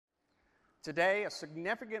Today, a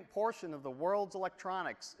significant portion of the world's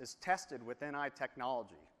electronics is tested with NI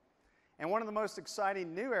technology. And one of the most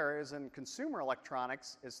exciting new areas in consumer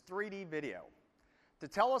electronics is 3D video. To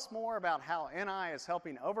tell us more about how NI is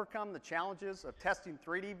helping overcome the challenges of testing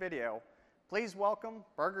 3D video, please welcome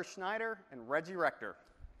Birger Schneider and Reggie Rector.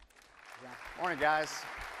 Morning, guys.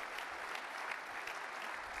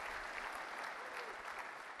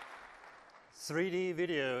 3D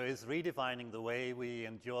video is redefining the way we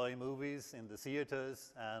enjoy movies in the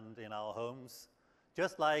theaters and in our homes.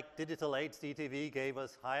 Just like digital HD TV gave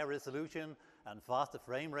us higher resolution and faster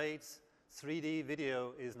frame rates, 3D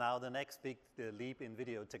video is now the next big leap in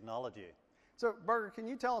video technology. So, Birger, can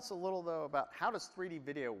you tell us a little, though, about how does 3D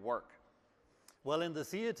video work? Well, in the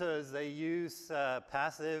theaters, they use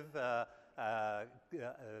passive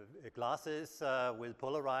glasses with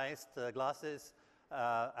polarized glasses,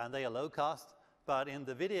 and they are low cost. But in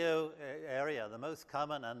the video area, the most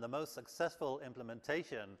common and the most successful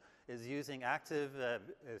implementation is using active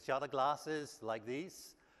shutter glasses like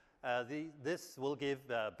these. This will give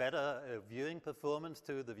better viewing performance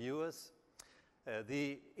to the viewers.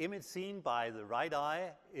 The image seen by the right eye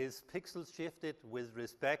is pixel shifted with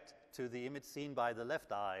respect to the image seen by the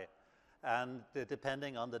left eye, and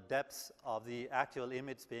depending on the depth of the actual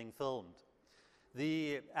image being filmed.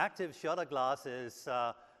 The active shutter glasses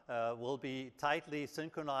will be tightly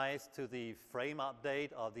synchronized to the frame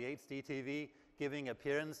update of the HD TV, giving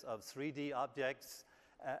appearance of 3D objects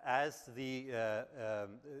as the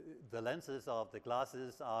lenses of the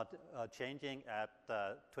glasses are changing at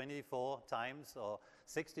 24 times or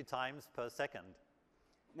 60 times per second.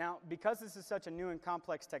 Now, because this is such a new and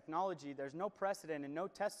complex technology, there's no precedent and no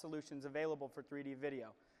test solutions available for 3D video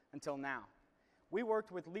until now. We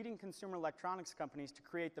worked with leading consumer electronics companies to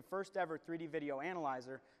create the first ever 3D video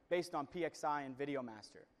analyzer based on PXI and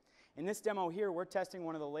VideoMaster. In this demo here, we're testing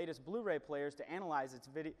one of the latest Blu-ray players to analyze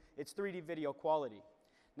its 3D video quality.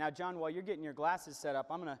 Now, John, while you're getting your glasses set up,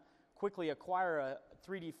 I'm going to quickly acquire a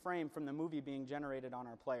 3D frame from the movie being generated on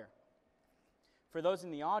our player. For those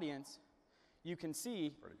in the audience, you can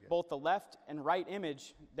see both the left and right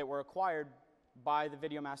image that were acquired by the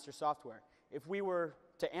VideoMaster software. If we were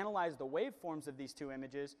to analyze the waveforms of these two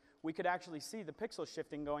images, we could actually see the pixel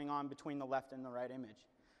shifting going on between the left and the right image.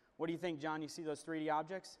 What do you think, John? You see those 3D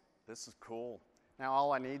objects? This is cool. Now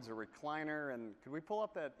all I need is a recliner, and could we pull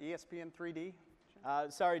up that ESPN 3D?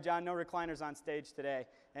 Sorry, John, no recliners on stage today.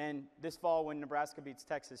 And this fall when Nebraska beats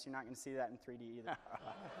Texas, you're not going to see that in 3D either.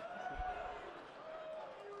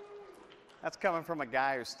 That's coming from a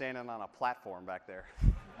guy who's standing on a platform back there.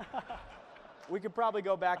 We could probably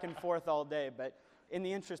go back and forth all day, but in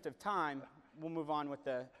the interest of time, we'll move on with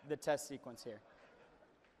the test sequence here.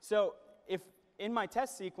 So if in my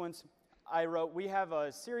test sequence, I wrote, we have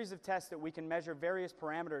a series of tests that we can measure various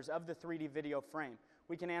parameters of the 3D video frame.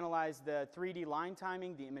 We can analyze the 3D line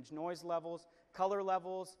timing, the image noise levels, color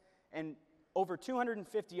levels, and over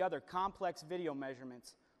 250 other complex video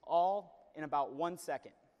measurements, all in about 1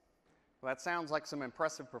 second. Well, that sounds like some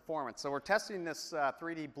impressive performance. So we're testing this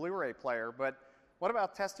 3D Blu-ray player, but what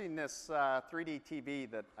about testing this 3D TV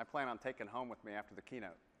that I plan on taking home with me after the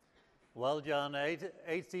keynote? Well, John,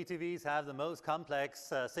 HD TVs have the most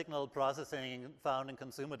complex signal processing found in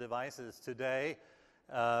consumer devices today,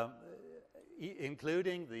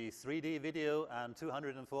 including the 3D video and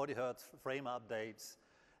 240 Hz frame updates.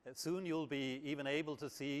 Soon you'll be even able to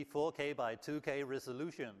see 4K by 2K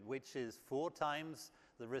resolution, which is 4 times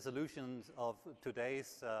the resolutions of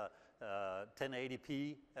today's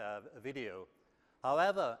 1080p video.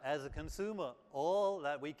 However, as a consumer, all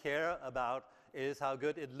that we care about is how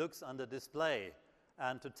good it looks on the display.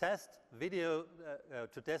 And to test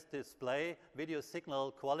display video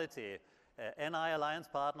signal quality, NI Alliance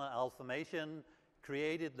partner Alphamation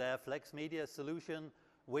created their Flex Media solution,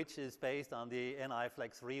 which is based on the NI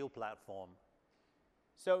Flex Rio platform.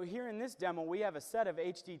 So here in this demo, we have a set of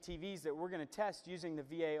HD TVs that we're going to test using the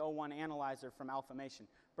VA01 analyzer from Alphamation.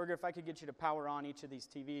 Birger, if I could get you to power on each of these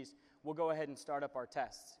TVs, we'll go ahead and start up our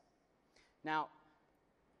tests. Now,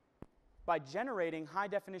 by generating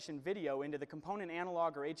high-definition video into the component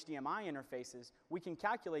analog or HDMI interfaces, we can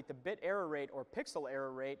calculate the bit error rate or pixel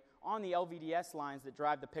error rate on the LVDS lines that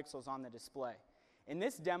drive the pixels on the display. In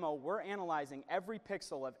this demo, we're analyzing every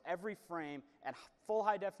pixel of every frame at full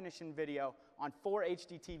high-definition video on 4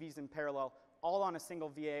 HD TVs in parallel, all on a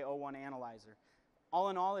single VA01 analyzer. All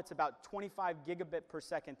in all, it's about 25 gigabit per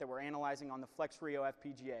second that we're analyzing on the Flex Rio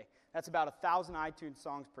FPGA. That's about 1,000 iTunes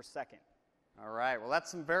songs per second. All right, well,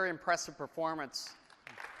 that's some very impressive performance.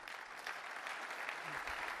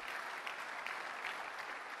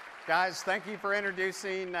 Guys, thank you for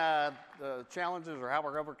introducing the challenges or how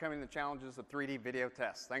we're overcoming the challenges of 3D video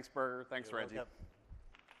tests. Thanks, Berger. Thanks, Reggie. Welcome.